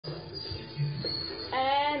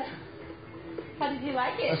Did you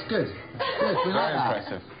like it? That's good. Good. We like that.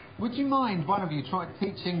 Impressive. Would you mind, one of you,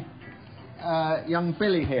 teaching young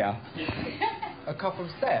Billy here a couple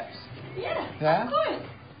of steps? Yeah, of course.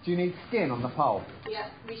 Do you need skin on the pole?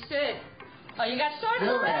 Yeah, we should. Oh, you got short Do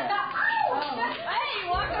hair? it. Hey,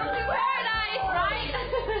 welcome to paradise,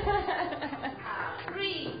 right?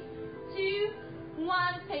 3, 2,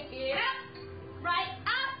 1, pick it up. Right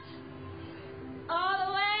up. All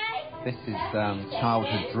the way. This is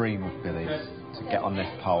childhood dream of Billy's, to get on this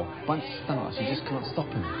pole. Once he starts, you just can't stop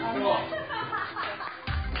him.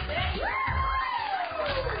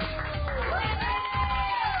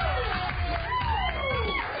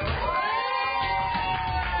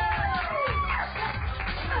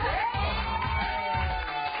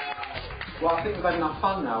 Well, I think we've had enough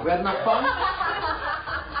fun now. We had enough fun?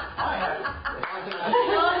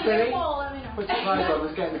 Billy, put your clothes on,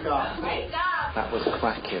 let's get in the car. Great job. That was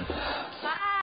cracking.